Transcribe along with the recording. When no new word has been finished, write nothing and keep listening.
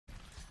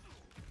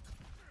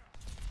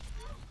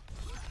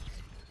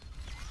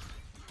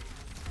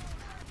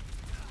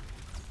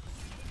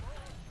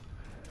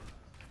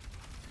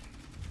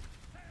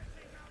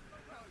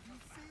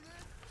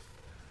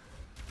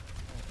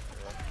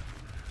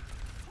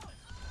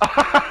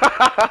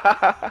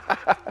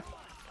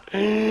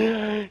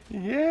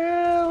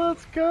Yeah,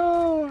 let's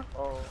go.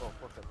 Oh,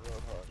 fucking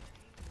Roadhog.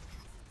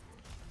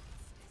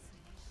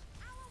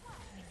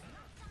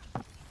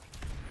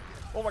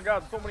 Oh my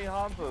god, so many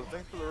Hanzas.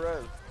 Thanks for the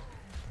res.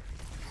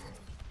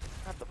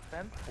 Got the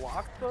fence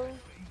blocked though?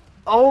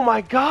 Oh my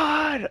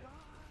god!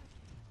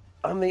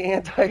 I'm the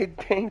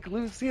anti-tank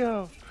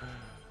Lucio.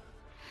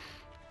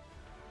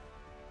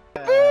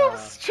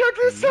 Booms! Check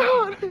this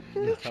out!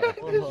 Check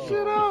this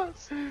shit out!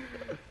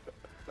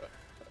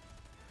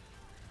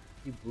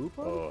 You boop him?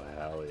 Oh,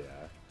 hell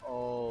yeah.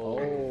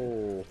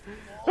 Oh.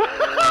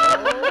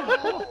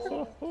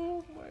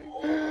 Oh my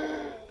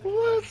god.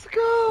 Let's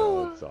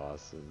go! That's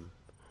awesome.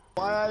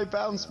 Why I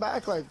bounced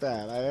back like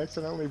that? I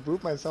accidentally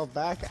booped myself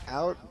back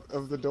out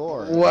of the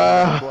door.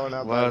 Wow. Blown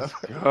up by Let's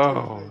the-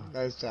 go.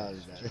 Nice job,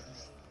 guys.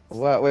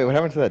 What? Wait, what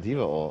happened to that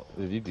diva ult?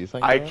 Did you do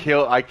something? I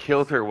to her?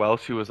 killed her while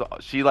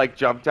she like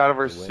jumped out of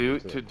her It went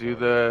suit to to a do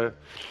corner.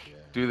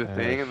 the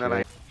thing, and then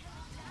I.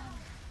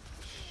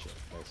 Shit,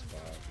 nice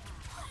spot.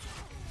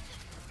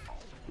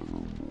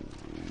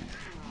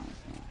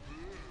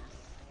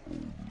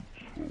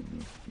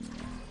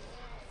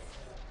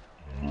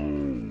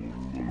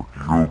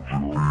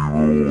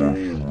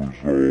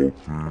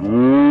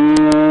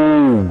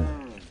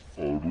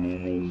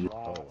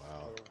 Oh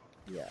wow.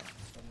 Yeah.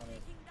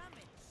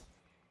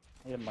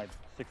 In my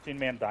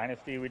 16-man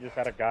dynasty, we just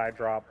had a guy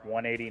drop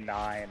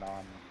 189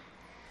 on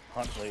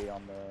Huntley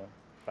on the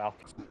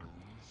Falcon.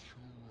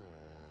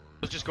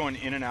 It's just going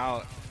in and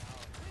out,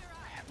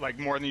 like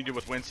more than you do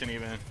with Winston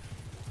even.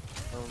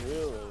 Oh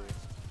really?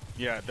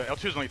 Yeah, the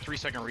L2 is only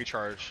 3-second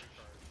recharge.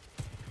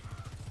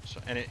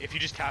 So, and if you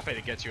just tap it,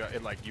 it gets you.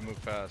 It like you move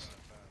fast.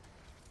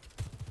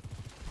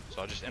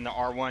 So just in the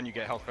R1, you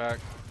get health back.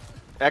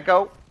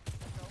 Echo.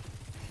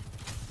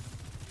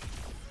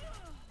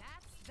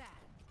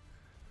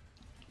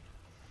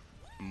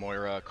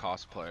 Moira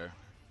cosplayer.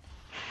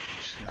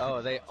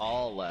 Oh, they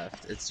all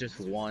left. It's just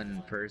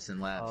one person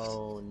left.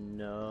 Oh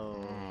no.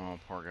 Oh,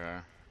 poor guy.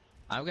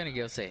 I'm gonna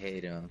go say hey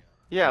to him.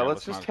 Yeah, Yeah, let's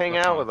let's just not- hang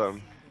let's out not- with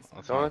him.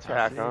 Let's Don't not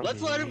attack tap him.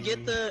 Let's let him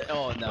get the.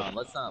 Oh no,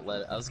 let's not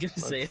let. I was gonna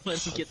say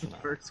let him get the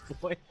first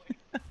point.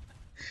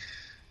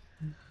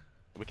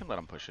 We can let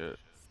him push it.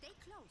 Stay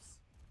close.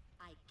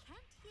 I can't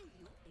heal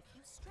you if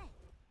you stray.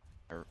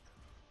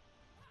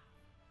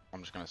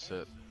 I'm just gonna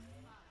sit.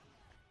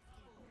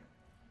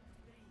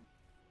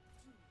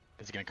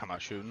 Is he gonna come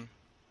out shooting?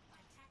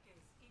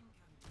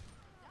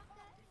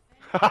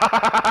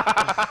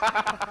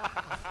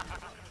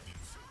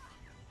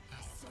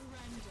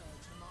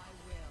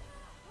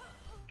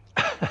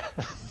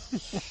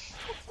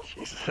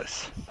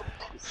 Jesus.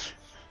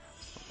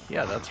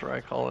 Yeah, that's where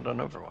I call it on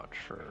Overwatch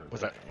for.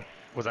 Was that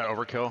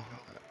overkill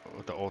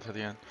with the ult at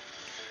the end?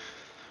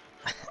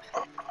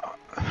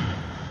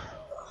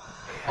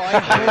 Oh,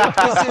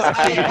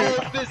 I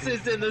hope this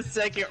is in the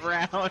second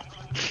round.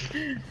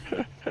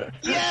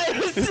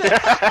 Yes!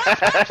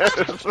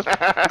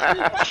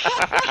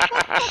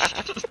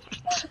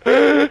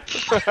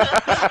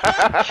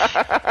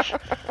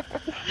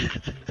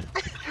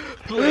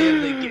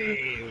 Playing the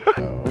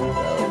game.